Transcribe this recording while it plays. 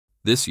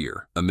This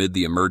year, amid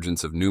the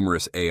emergence of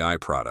numerous AI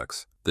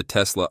products, the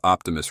Tesla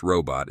Optimus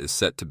robot is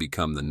set to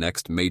become the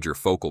next major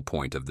focal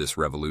point of this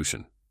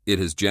revolution. It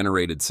has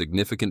generated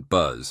significant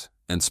buzz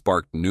and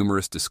sparked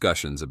numerous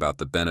discussions about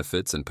the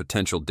benefits and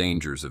potential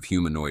dangers of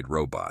humanoid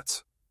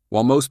robots.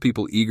 While most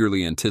people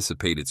eagerly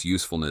anticipate its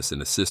usefulness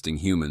in assisting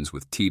humans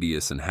with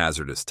tedious and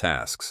hazardous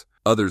tasks,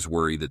 others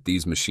worry that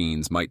these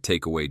machines might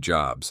take away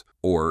jobs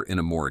or, in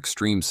a more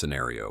extreme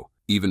scenario,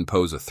 even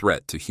pose a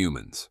threat to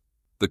humans.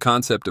 The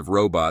concept of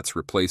robots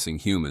replacing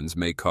humans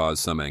may cause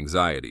some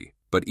anxiety,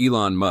 but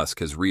Elon Musk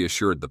has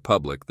reassured the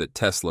public that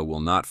Tesla will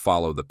not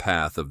follow the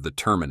path of the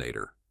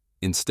Terminator.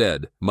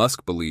 Instead,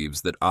 Musk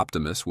believes that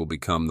Optimus will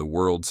become the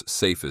world's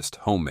safest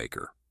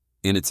homemaker.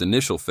 In its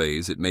initial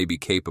phase, it may be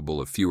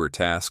capable of fewer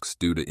tasks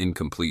due to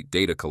incomplete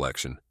data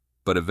collection,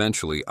 but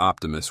eventually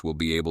Optimus will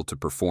be able to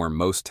perform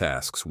most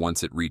tasks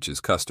once it reaches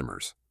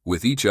customers.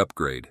 With each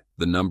upgrade,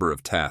 the number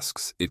of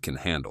tasks it can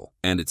handle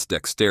and its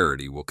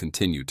dexterity will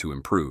continue to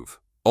improve.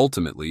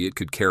 Ultimately, it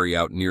could carry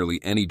out nearly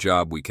any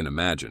job we can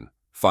imagine.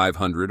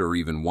 500 or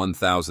even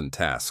 1,000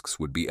 tasks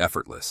would be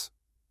effortless.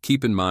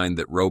 Keep in mind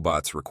that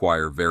robots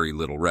require very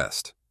little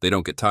rest. They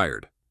don't get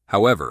tired.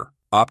 However,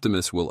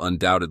 Optimus will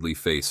undoubtedly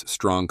face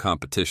strong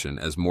competition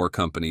as more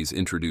companies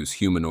introduce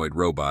humanoid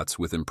robots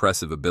with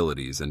impressive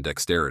abilities and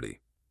dexterity.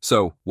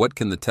 So, what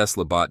can the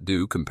Tesla bot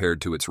do compared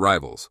to its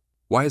rivals?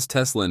 Why is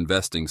Tesla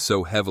investing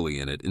so heavily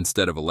in it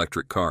instead of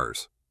electric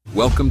cars?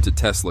 Welcome to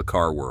Tesla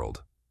Car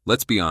World.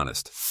 Let's be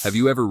honest, have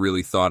you ever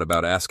really thought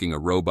about asking a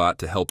robot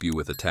to help you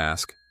with a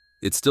task?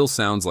 It still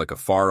sounds like a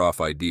far-off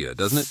idea,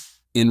 doesn't it?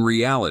 In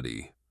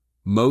reality,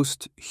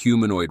 most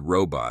humanoid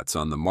robots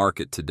on the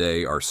market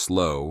today are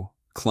slow,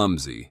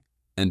 clumsy,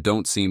 and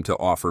don't seem to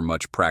offer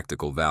much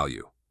practical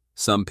value.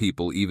 Some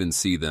people even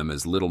see them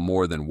as little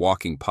more than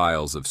walking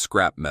piles of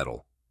scrap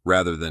metal,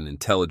 rather than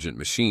intelligent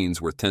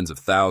machines worth tens of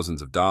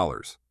thousands of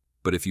dollars.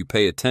 But if you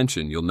pay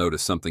attention, you'll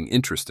notice something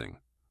interesting.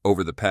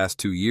 Over the past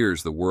 2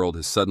 years, the world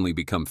has suddenly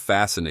become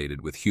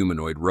fascinated with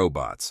humanoid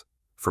robots.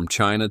 From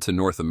China to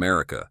North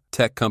America,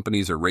 tech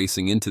companies are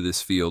racing into this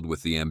field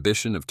with the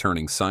ambition of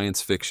turning science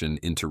fiction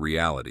into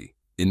reality.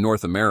 In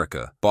North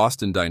America,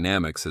 Boston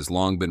Dynamics has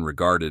long been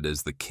regarded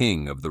as the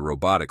king of the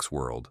robotics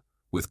world,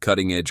 with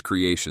cutting-edge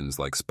creations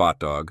like Spot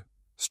Dog,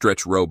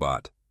 Stretch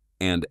Robot,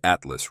 and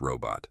Atlas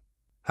Robot.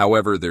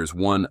 However, there's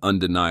one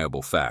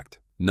undeniable fact.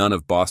 None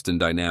of Boston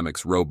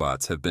Dynamics'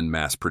 robots have been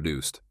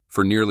mass-produced.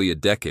 For nearly a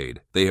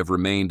decade, they have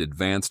remained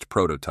advanced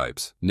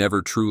prototypes,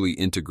 never truly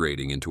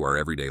integrating into our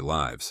everyday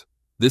lives.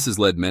 This has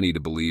led many to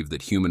believe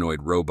that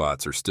humanoid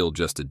robots are still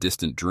just a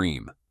distant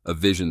dream, a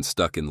vision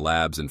stuck in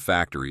labs and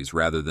factories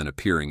rather than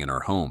appearing in our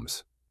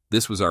homes.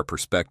 This was our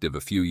perspective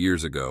a few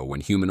years ago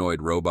when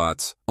humanoid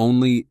robots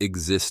only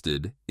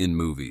existed in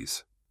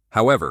movies.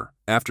 However,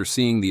 after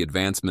seeing the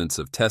advancements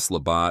of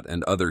Tesla Bot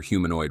and other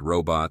humanoid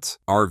robots,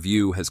 our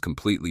view has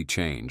completely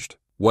changed.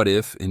 What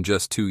if, in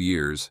just 2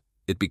 years,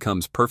 it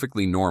becomes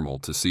perfectly normal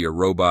to see a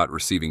robot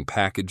receiving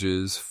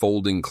packages,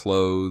 folding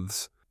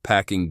clothes,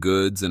 packing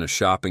goods in a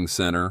shopping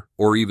center,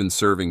 or even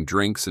serving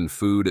drinks and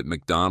food at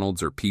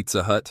McDonald's or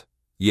Pizza Hut?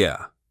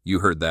 Yeah, you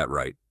heard that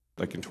right.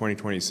 Like in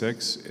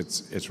 2026,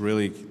 it's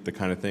really the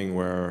kind of thing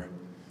where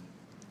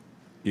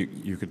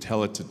you could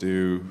tell it to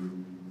do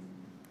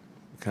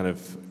kind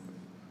of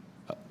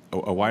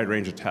a wide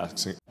range of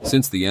tasks.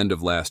 Since the end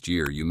of last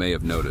year, you may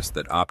have noticed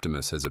that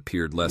Optimus has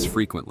appeared less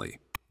frequently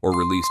or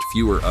released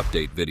fewer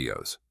update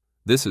videos.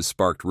 This has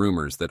sparked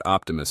rumors that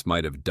Optimus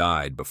might have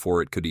died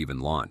before it could even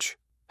launch.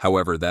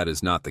 However, that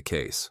is not the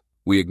case.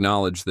 We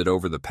acknowledge that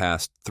over the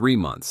past 3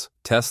 months,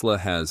 Tesla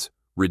has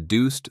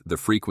reduced the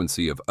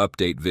frequency of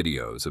update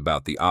videos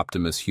about the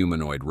Optimus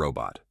humanoid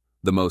robot.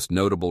 The most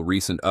notable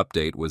recent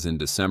update was in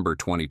December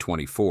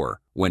 2024,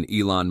 when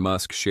Elon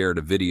Musk shared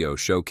a video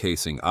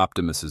showcasing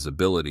Optimus's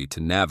ability to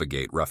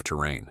navigate rough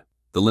terrain.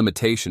 The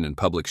limitation in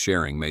public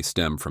sharing may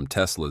stem from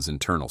Tesla's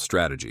internal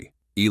strategy.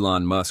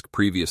 Elon Musk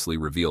previously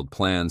revealed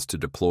plans to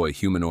deploy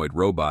humanoid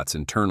robots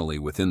internally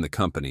within the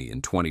company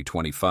in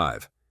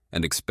 2025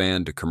 and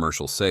expand to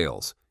commercial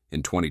sales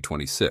in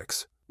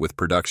 2026, with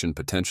production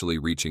potentially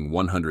reaching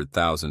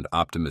 100,000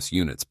 Optimus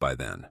units by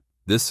then.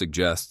 This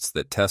suggests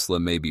that Tesla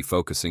may be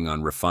focusing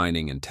on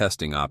refining and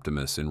testing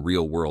Optimus in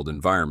real-world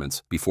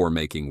environments before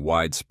making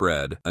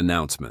widespread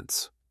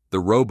announcements. The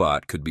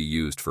robot could be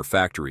used for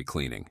factory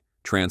cleaning,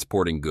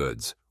 transporting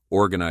goods,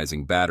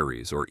 organizing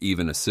batteries, or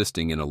even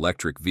assisting in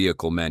electric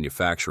vehicle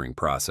manufacturing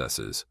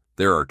processes.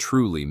 There are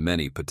truly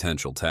many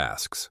potential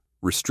tasks.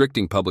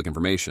 Restricting public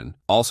information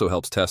also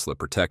helps Tesla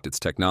protect its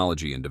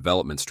technology and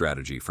development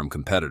strategy from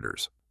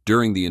competitors.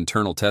 During the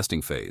internal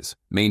testing phase,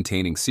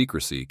 maintaining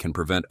secrecy can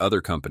prevent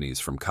other companies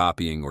from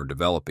copying or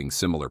developing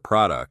similar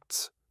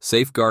products,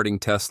 safeguarding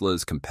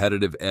Tesla's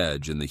competitive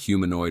edge in the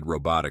humanoid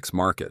robotics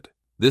market.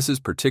 This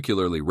is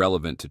particularly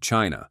relevant to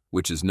China,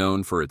 which is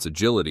known for its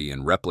agility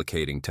in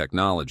replicating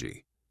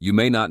technology. You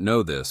may not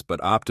know this,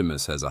 but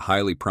Optimus has a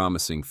highly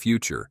promising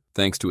future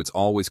thanks to its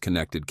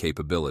always-connected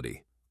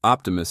capability.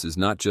 Optimus is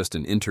not just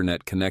an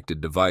internet-connected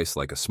device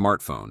like a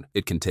smartphone.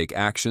 It can take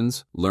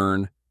actions,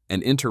 learn,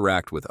 and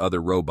interact with other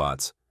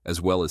robots,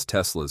 as well as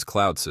Tesla's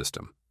cloud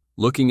system.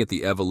 Looking at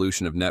the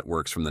evolution of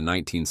networks from the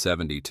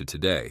 1970s to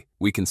today,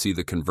 we can see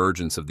the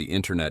convergence of the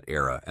internet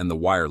era and the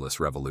wireless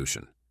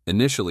revolution.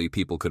 Initially,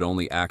 people could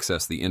only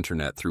access the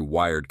internet through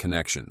wired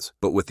connections,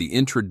 but with the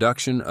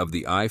introduction of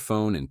the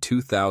iPhone in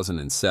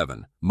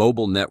 2007,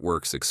 mobile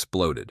networks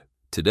exploded.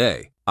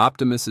 Today,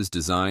 Optimus is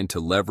designed to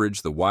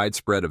leverage the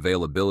widespread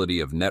availability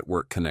of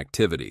network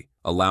connectivity,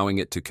 allowing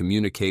it to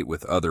communicate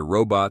with other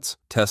robots,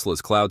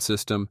 Tesla's cloud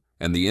system,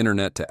 and the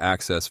internet to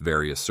access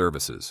various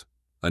services.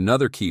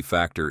 Another key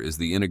factor is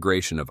the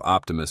integration of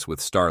Optimus with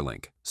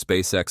Starlink,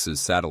 SpaceX's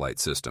satellite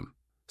system.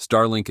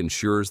 Starlink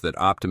ensures that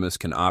Optimus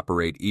can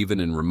operate even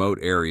in remote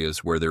areas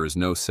where there is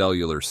no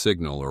cellular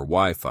signal or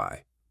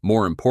Wi-Fi.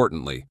 More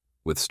importantly,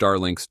 with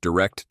Starlink's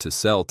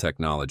direct-to-cell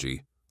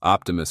technology,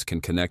 Optimus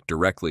can connect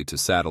directly to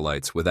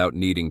satellites without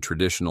needing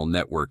traditional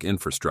network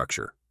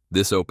infrastructure.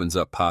 This opens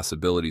up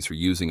possibilities for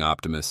using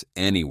Optimus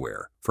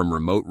anywhere, from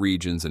remote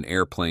regions and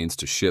airplanes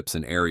to ships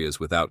and areas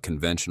without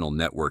conventional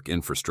network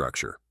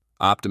infrastructure.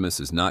 Optimus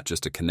is not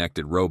just a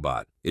connected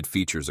robot, it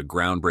features a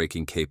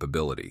groundbreaking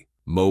capability: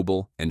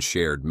 mobile and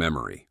shared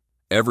memory.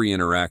 Every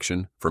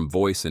interaction, from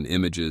voice and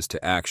images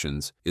to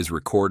actions, is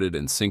recorded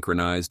and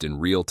synchronized in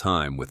real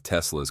time with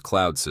Tesla's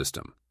cloud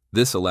system.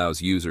 This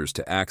allows users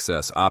to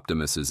access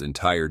Optimus's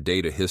entire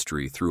data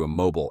history through a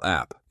mobile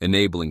app,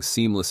 enabling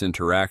seamless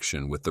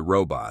interaction with the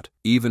robot,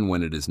 even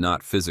when it is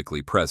not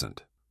physically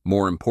present.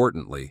 More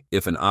importantly,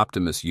 if an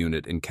Optimus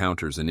unit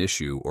encounters an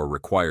issue or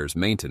requires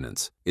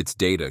maintenance, its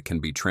data can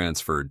be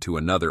transferred to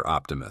another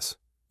Optimus,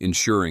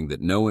 ensuring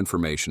that no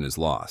information is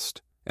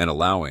lost, and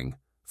allowing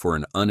for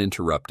an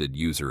uninterrupted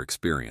user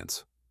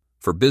experience.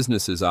 For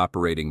businesses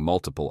operating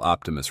multiple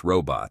Optimus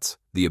robots,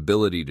 the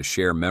ability to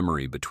share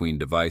memory between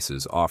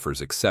devices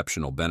offers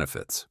exceptional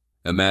benefits.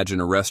 Imagine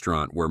a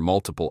restaurant where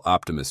multiple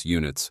Optimus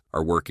units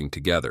are working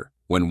together.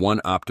 When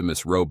one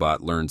Optimus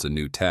robot learns a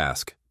new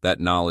task, that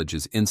knowledge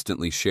is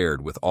instantly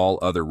shared with all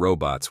other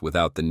robots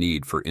without the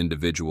need for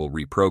individual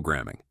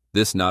reprogramming.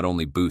 This not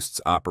only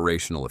boosts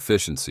operational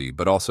efficiency,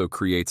 but also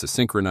creates a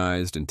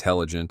synchronized,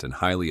 intelligent, and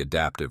highly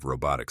adaptive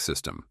robotic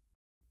system.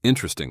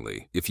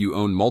 Interestingly, if you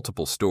own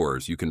multiple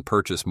stores, you can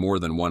purchase more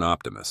than one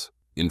Optimus.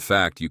 In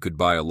fact, you could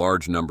buy a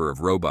large number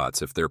of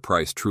robots if their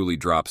price truly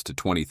drops to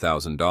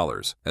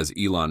 $20,000, as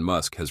Elon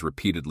Musk has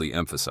repeatedly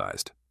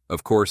emphasized.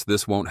 Of course,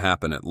 this won't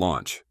happen at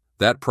launch.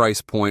 That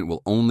price point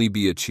will only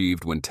be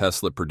achieved when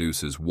Tesla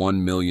produces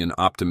 1 million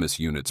Optimus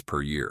units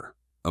per year.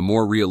 A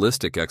more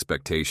realistic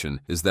expectation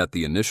is that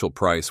the initial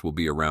price will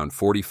be around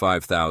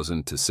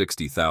 $45,000 to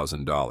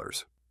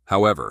 $60,000.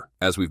 However,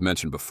 as we've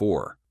mentioned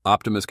before,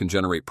 Optimus can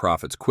generate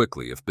profits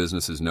quickly if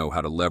businesses know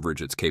how to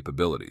leverage its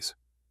capabilities.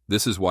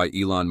 This is why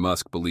Elon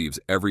Musk believes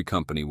every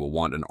company will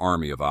want an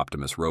army of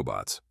Optimus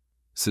robots.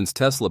 Since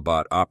Tesla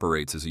Bot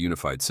operates as a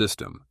unified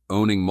system,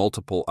 owning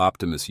multiple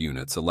Optimus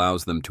units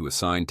allows them to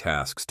assign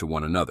tasks to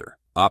one another,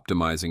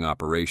 optimizing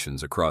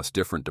operations across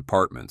different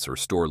departments or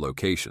store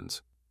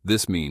locations.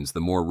 This means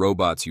the more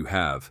robots you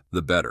have,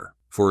 the better.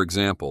 For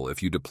example,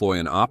 if you deploy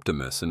an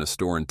Optimus in a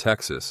store in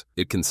Texas,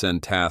 it can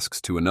send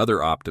tasks to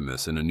another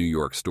Optimus in a New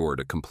York store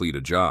to complete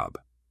a job.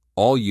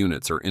 All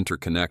units are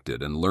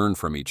interconnected and learn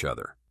from each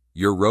other.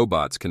 Your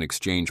robots can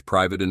exchange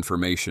private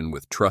information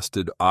with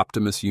trusted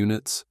Optimus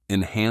units,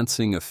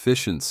 enhancing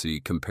efficiency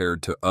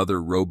compared to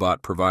other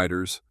robot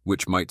providers,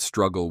 which might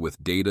struggle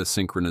with data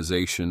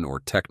synchronization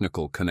or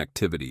technical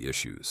connectivity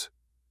issues.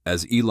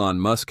 As Elon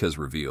Musk has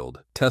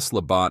revealed,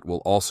 Tesla Bot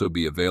will also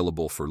be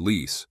available for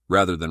lease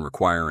rather than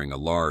requiring a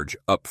large,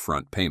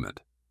 upfront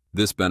payment.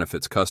 This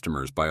benefits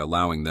customers by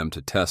allowing them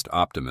to test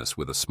Optimus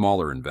with a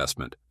smaller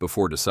investment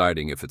before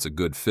deciding if it's a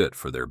good fit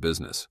for their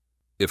business.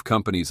 If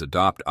companies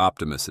adopt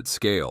Optimus at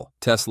scale,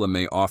 Tesla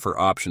may offer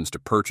options to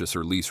purchase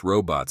or lease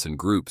robots in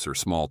groups or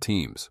small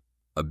teams.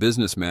 A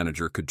business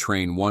manager could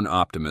train one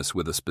Optimus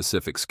with a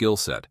specific skill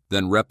set,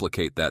 then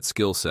replicate that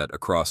skill set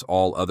across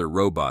all other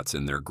robots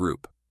in their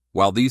group.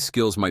 While these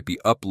skills might be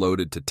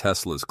uploaded to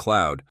Tesla's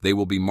cloud, they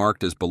will be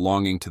marked as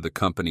belonging to the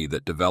company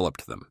that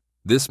developed them.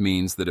 This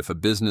means that if a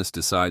business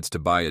decides to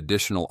buy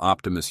additional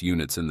Optimus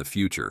units in the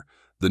future,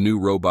 the new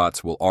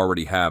robots will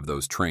already have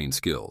those trained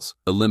skills,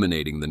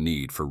 eliminating the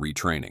need for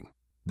retraining.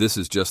 This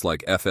is just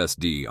like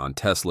FSD on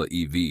Tesla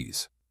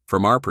EVs.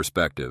 From our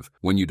perspective,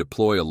 when you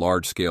deploy a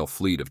large-scale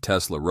fleet of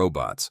Tesla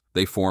robots,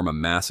 they form a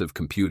massive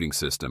computing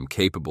system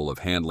capable of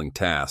handling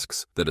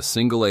tasks that a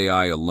single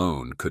AI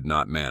alone could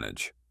not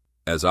manage.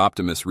 As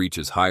Optimus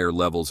reaches higher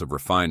levels of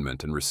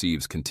refinement and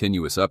receives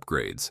continuous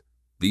upgrades,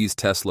 these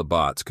Tesla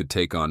bots could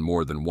take on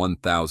more than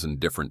 1,000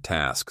 different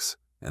tasks,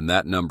 and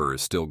that number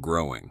is still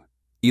growing.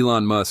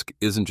 Elon Musk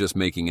isn't just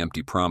making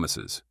empty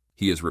promises.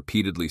 He has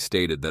repeatedly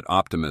stated that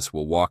Optimus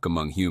will walk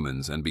among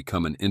humans and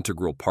become an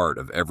integral part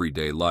of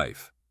everyday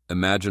life.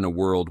 Imagine a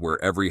world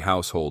where every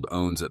household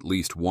owns at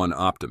least one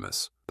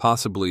Optimus,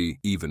 possibly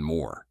even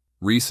more.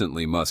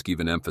 Recently, Musk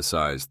even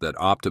emphasized that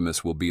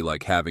Optimus will be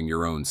like having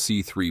your own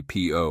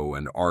C-3PO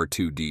and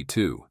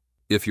R2-D2.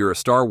 If you're a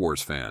Star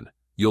Wars fan,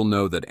 You'll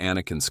know that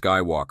Anakin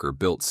Skywalker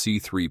built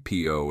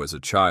C-3PO as a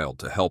child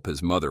to help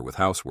his mother with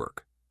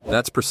housework.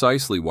 That's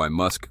precisely why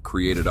Musk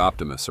created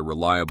Optimus, a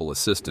reliable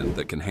assistant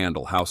that can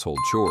handle household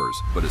chores,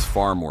 but is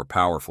far more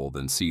powerful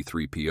than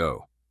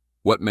C-3PO.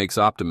 What makes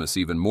Optimus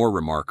even more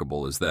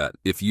remarkable is that,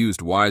 if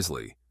used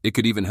wisely, it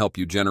could even help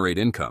you generate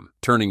income,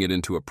 turning it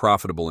into a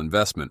profitable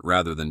investment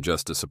rather than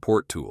just a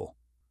support tool.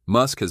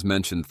 Musk has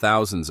mentioned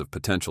thousands of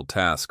potential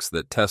tasks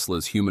that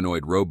Tesla's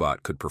humanoid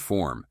robot could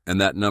perform,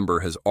 and that number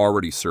has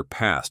already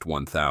surpassed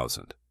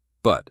 1,000.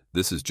 But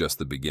this is just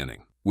the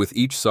beginning. With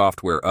each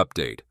software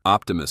update,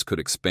 Optimus could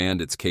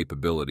expand its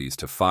capabilities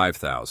to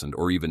 5,000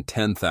 or even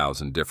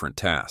 10,000 different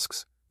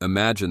tasks.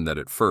 Imagine that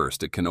at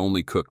first it can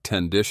only cook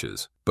 10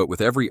 dishes, but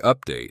with every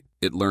update,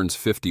 it learns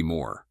 50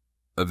 more.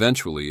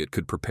 Eventually, it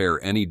could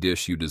prepare any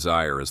dish you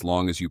desire as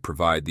long as you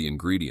provide the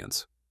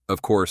ingredients.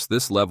 Of course,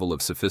 this level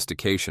of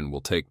sophistication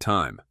will take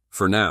time.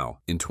 For now,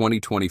 in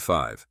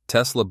 2025,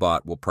 Tesla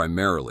Bot will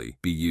primarily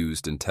be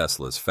used in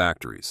Tesla's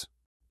factories.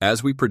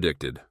 As we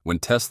predicted, when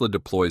Tesla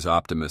deploys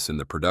Optimus in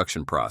the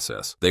production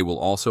process, they will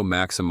also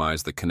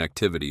maximize the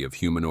connectivity of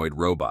humanoid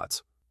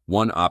robots.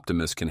 One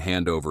Optimus can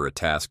hand over a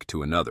task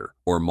to another,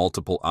 or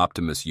multiple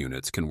Optimus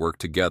units can work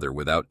together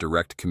without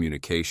direct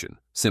communication,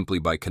 simply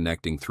by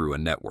connecting through a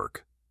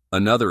network.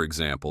 Another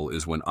example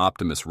is when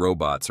Optimus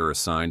robots are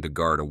assigned to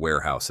guard a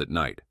warehouse at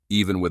night.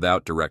 Even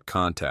without direct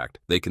contact,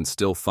 they can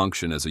still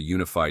function as a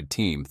unified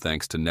team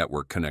thanks to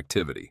network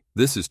connectivity.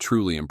 This is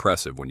truly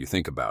impressive when you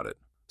think about it.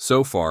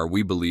 So far,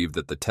 we believe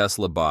that the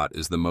Tesla Bot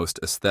is the most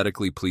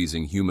aesthetically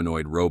pleasing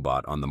humanoid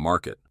robot on the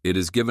market. It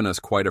has given us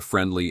quite a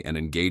friendly and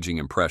engaging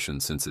impression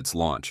since its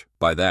launch.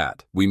 By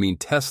that, we mean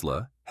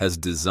Tesla has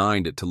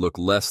designed it to look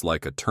less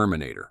like a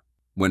Terminator.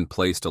 When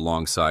placed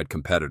alongside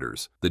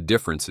competitors, the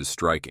difference is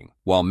striking.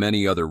 While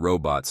many other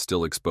robots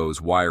still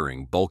expose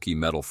wiring, bulky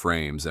metal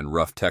frames, and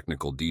rough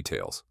technical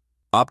details,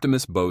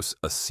 Optimus boasts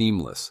a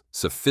seamless,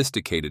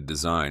 sophisticated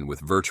design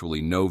with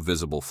virtually no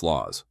visible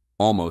flaws,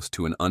 almost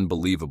to an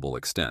unbelievable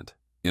extent.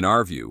 In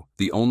our view,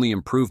 the only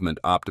improvement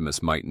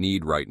Optimus might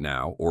need right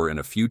now or in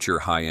a future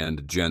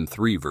high-end Gen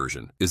 3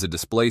 version is a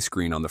display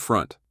screen on the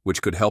front,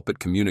 which could help it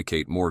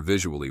communicate more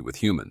visually with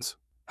humans.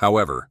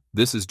 However,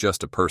 this is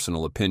just a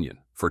personal opinion.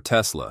 For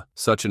Tesla,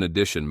 such an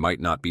addition might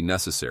not be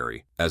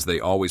necessary, as they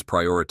always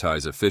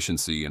prioritize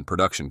efficiency and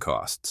production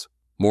costs.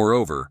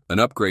 Moreover, an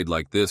upgrade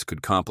like this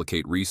could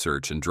complicate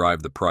research and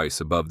drive the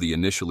price above the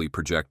initially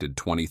projected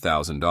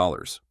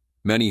 $20,000.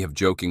 Many have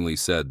jokingly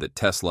said that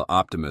Tesla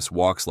Optimus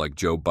walks like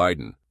Joe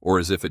Biden, or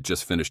as if it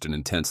just finished an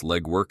intense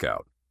leg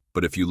workout.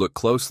 But if you look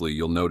closely,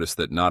 you'll notice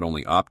that not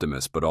only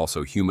Optimus but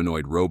also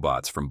humanoid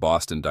robots from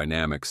Boston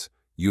Dynamics,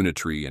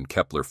 Unitree, and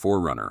Kepler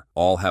Forerunner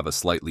all have a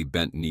slightly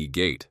bent knee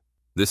gait.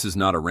 This is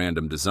not a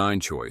random design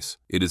choice,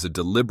 it is a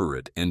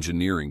deliberate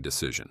engineering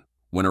decision.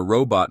 When a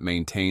robot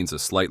maintains a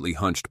slightly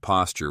hunched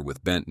posture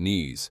with bent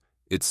knees,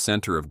 its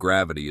center of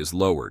gravity is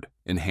lowered,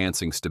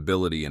 enhancing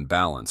stability and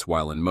balance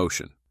while in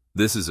motion.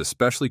 This is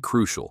especially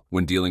crucial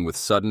when dealing with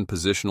sudden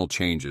positional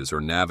changes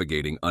or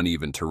navigating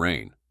uneven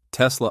terrain.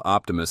 Tesla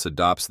Optimus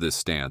adopts this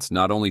stance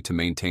not only to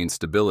maintain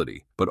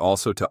stability, but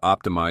also to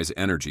optimize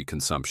energy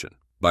consumption.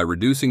 By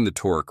reducing the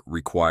torque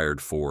required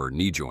for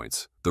knee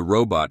joints, the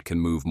robot can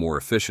move more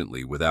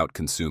efficiently without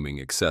consuming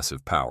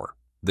excessive power.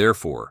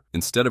 Therefore,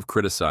 instead of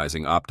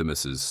criticizing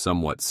Optimus's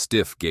somewhat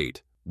stiff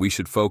gait, we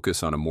should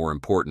focus on a more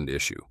important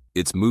issue: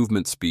 its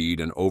movement speed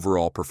and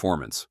overall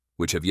performance,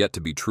 which have yet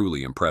to be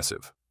truly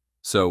impressive.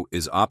 So,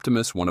 is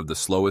Optimus one of the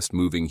slowest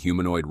moving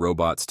humanoid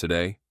robots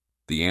today?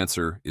 The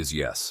answer is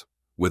yes.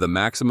 With a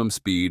maximum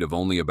speed of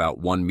only about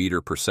 1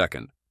 meter per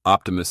second,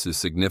 Optimus is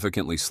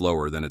significantly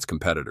slower than its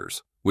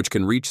competitors, which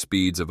can reach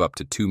speeds of up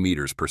to 2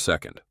 meters per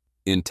second.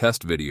 In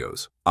test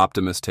videos,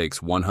 Optimus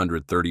takes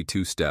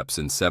 132 steps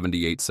in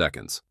 78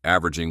 seconds,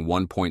 averaging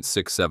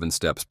 1.67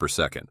 steps per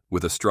second,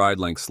 with a stride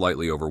length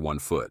slightly over 1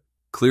 foot.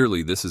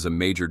 Clearly, this is a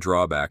major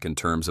drawback in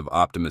terms of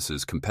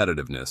Optimus's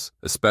competitiveness,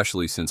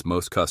 especially since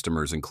most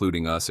customers,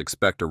 including us,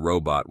 expect a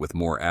robot with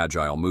more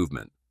agile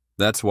movement.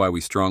 That's why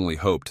we strongly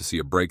hope to see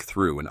a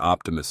breakthrough in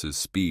Optimus's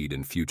speed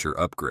in future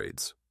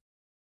upgrades.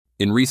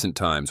 In recent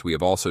times, we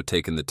have also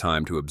taken the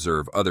time to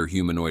observe other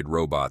humanoid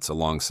robots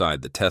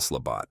alongside the Tesla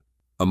Bot.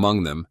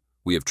 Among them,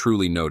 we have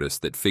truly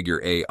noticed that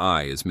Figure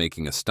AI is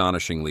making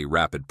astonishingly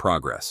rapid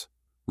progress.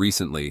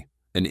 Recently,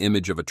 an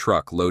image of a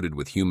truck loaded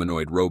with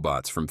humanoid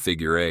robots from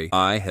Figure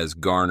AI has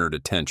garnered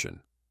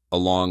attention,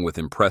 along with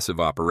impressive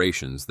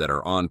operations that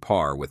are on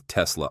par with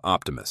Tesla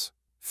Optimus.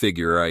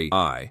 Figure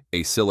AI,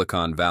 a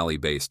Silicon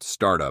Valley-based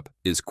startup,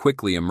 is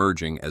quickly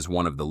emerging as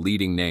one of the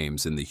leading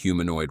names in the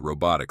humanoid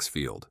robotics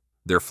field.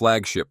 Their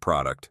flagship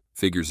product,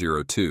 Figure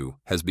 02,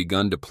 has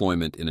begun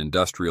deployment in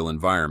industrial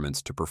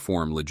environments to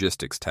perform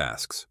logistics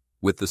tasks.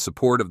 With the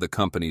support of the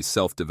company's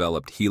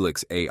self-developed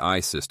Helix AI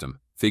system,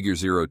 Figure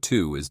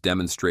 02 is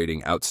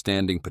demonstrating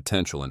outstanding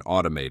potential in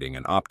automating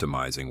and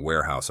optimizing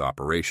warehouse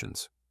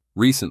operations.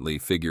 Recently,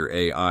 Figure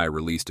AI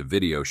released a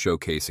video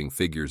showcasing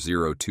Figure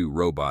 02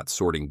 robots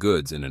sorting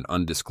goods in an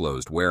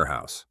undisclosed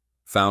warehouse.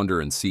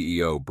 Founder and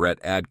CEO Brett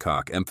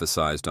Adcock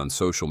emphasized on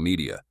social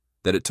media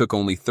that it took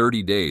only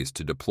 30 days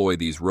to deploy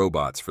these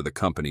robots for the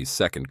company's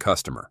second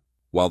customer.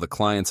 While the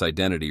client's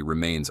identity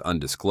remains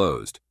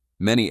undisclosed,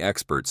 many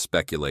experts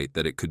speculate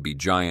that it could be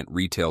giant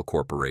retail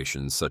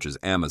corporations such as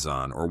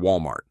Amazon or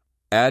Walmart.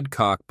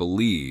 Adcock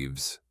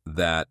believes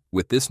that,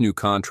 with this new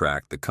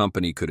contract, the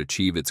company could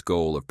achieve its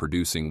goal of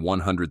producing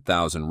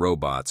 100,000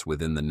 robots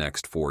within the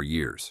next 4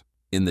 years.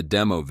 In the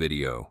demo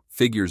video,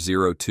 Figure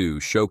 02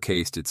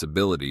 showcased its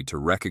ability to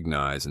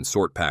recognize and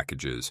sort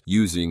packages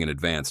using an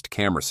advanced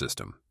camera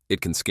system.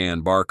 It can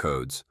scan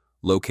barcodes,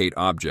 locate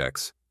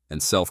objects,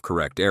 and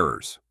self-correct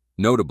errors.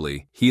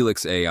 Notably,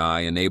 Helix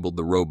AI enabled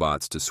the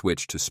robots to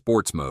switch to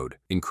sports mode,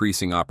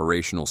 increasing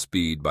operational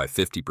speed by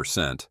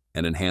 50%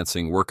 and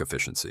enhancing work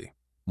efficiency.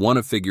 One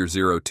of Figure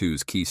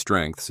 02's key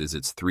strengths is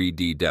its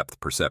 3D depth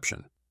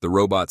perception. The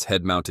robot's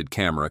head-mounted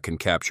camera can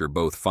capture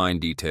both fine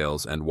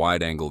details and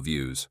wide-angle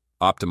views,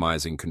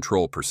 optimizing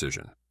control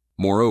precision.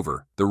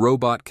 Moreover, the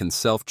robot can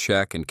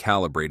self-check and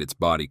calibrate its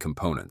body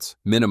components,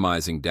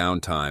 minimizing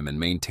downtime and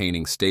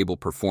maintaining stable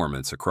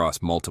performance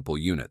across multiple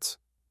units.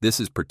 This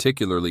is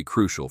particularly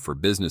crucial for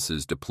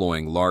businesses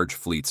deploying large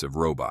fleets of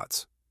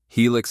robots.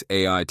 Helix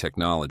AI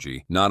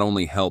technology not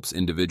only helps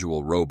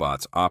individual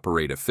robots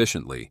operate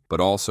efficiently, but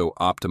also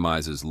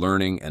optimizes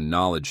learning and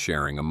knowledge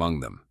sharing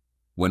among them.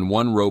 When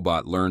one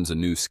robot learns a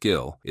new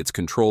skill, its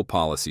control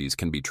policies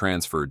can be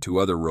transferred to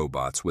other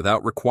robots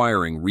without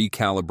requiring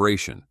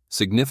recalibration,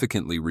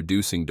 significantly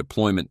reducing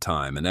deployment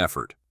time and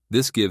effort.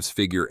 This gives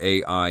Figure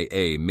AI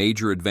a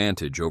major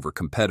advantage over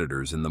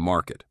competitors in the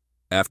market.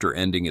 After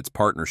ending its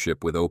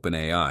partnership with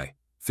OpenAI,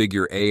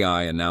 Figure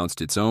AI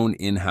announced its own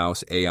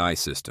in-house AI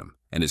system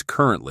and is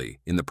currently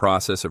in the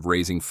process of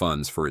raising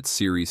funds for its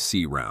Series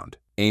C round,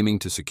 aiming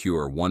to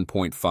secure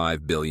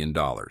 $1.5 billion.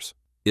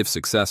 If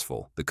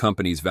successful, the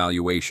company's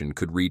valuation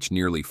could reach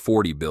nearly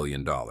 $40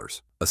 billion,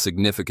 a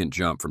significant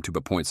jump from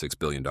 $2.6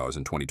 billion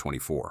in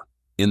 2024.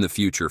 In the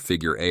future,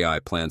 Figure AI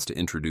plans to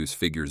introduce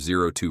Figure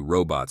 02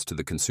 robots to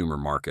the consumer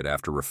market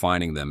after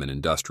refining them in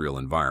industrial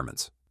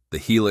environments. The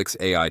Helix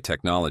AI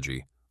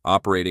technology,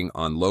 operating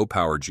on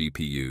low-power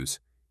GPUs,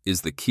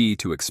 is the key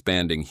to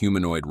expanding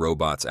humanoid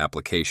robots'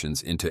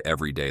 applications into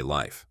everyday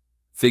life.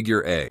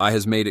 Figure AI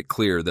has made it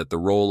clear that the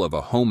role of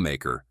a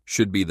homemaker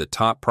should be the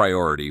top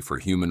priority for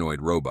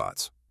humanoid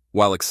robots.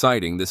 While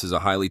exciting, this is a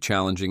highly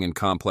challenging and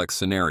complex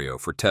scenario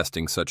for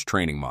testing such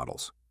training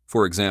models.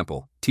 For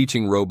example,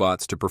 teaching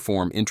robots to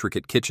perform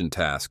intricate kitchen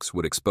tasks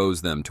would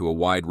expose them to a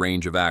wide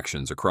range of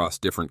actions across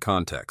different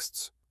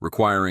contexts,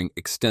 requiring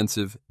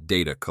extensive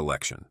data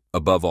collection.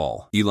 Above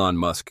all, Elon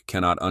Musk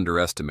cannot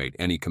underestimate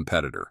any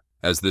competitor,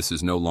 as this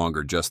is no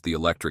longer just the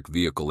electric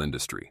vehicle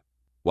industry.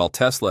 While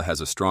Tesla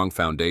has a strong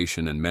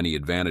foundation and many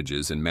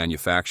advantages in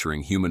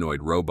manufacturing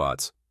humanoid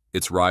robots,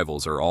 its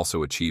rivals are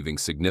also achieving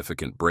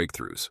significant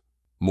breakthroughs.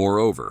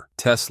 Moreover,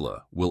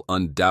 Tesla will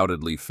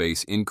undoubtedly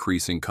face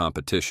increasing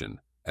competition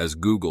as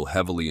Google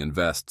heavily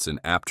invests in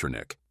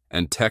Aptronic,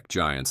 and tech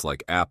giants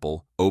like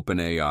Apple,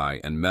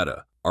 OpenAI, and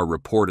Meta are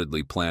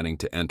reportedly planning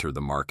to enter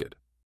the market.